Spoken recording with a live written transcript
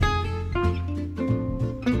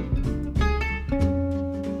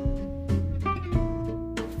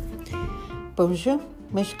Bonjour,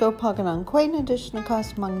 Mishko Paganan, Quain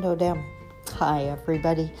Adishnakas Mangdo Dem. Hi,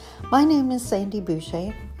 everybody. My name is Sandy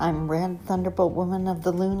Boucher. I'm Red Thunderbolt Woman of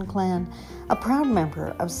the Loon Clan, a proud member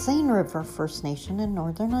of Seine River First Nation in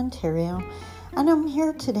Northern Ontario, and I'm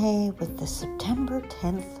here today with the September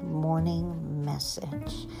 10th morning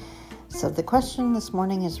message. So the question this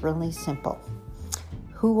morning is really simple.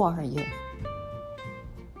 Who are you?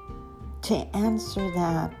 To answer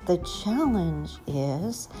that, the challenge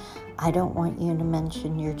is, I don't want you to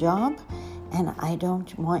mention your job, and I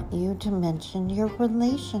don't want you to mention your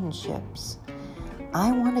relationships.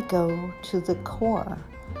 I want to go to the core.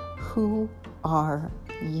 Who are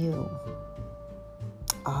you?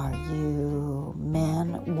 Are you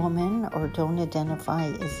man, woman, or don't identify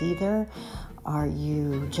as either? Are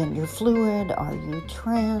you gender fluid? Are you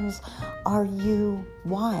trans? Are you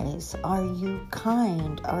wise? Are you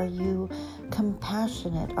kind? Are you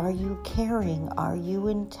compassionate? Are you caring? Are you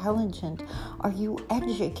intelligent? Are you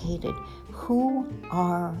educated? Who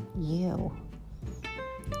are you?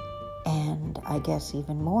 And I guess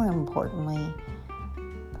even more importantly,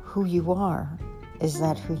 who you are. Is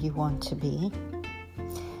that who you want to be?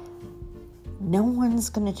 No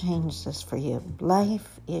one's going to change this for you.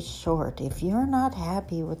 Life is short. If you're not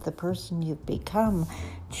happy with the person you've become,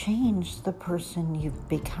 change the person you've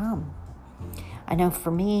become. I know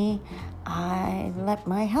for me, I let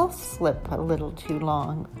my health slip a little too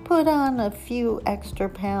long. Put on a few extra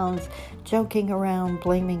pounds, joking around,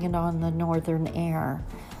 blaming it on the northern air.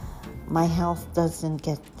 My health doesn't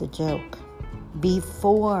get the joke.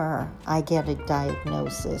 Before I get a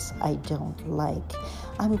diagnosis I don't like,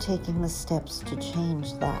 I'm taking the steps to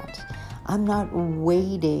change that. I'm not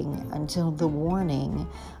waiting until the warning.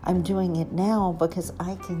 I'm doing it now because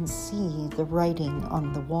I can see the writing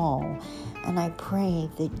on the wall, and I pray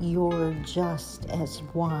that you're just as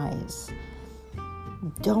wise.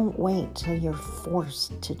 Don't wait till you're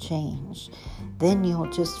forced to change. Then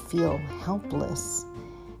you'll just feel helpless.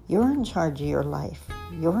 You're in charge of your life.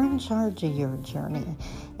 You're in charge of your journey.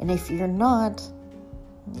 And if you're not,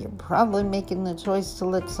 you're probably making the choice to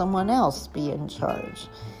let someone else be in charge.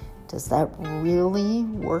 Does that really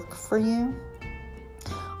work for you?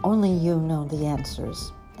 Only you know the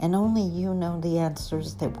answers. And only you know the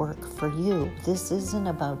answers that work for you. This isn't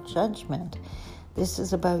about judgment. This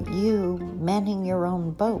is about you manning your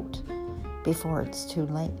own boat before it's too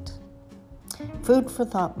late. Food for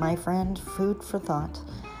thought, my friend. Food for thought.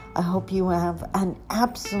 I hope you have an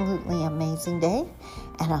absolutely amazing day,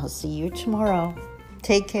 and I'll see you tomorrow.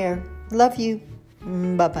 Take care. Love you.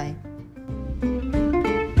 Bye-bye.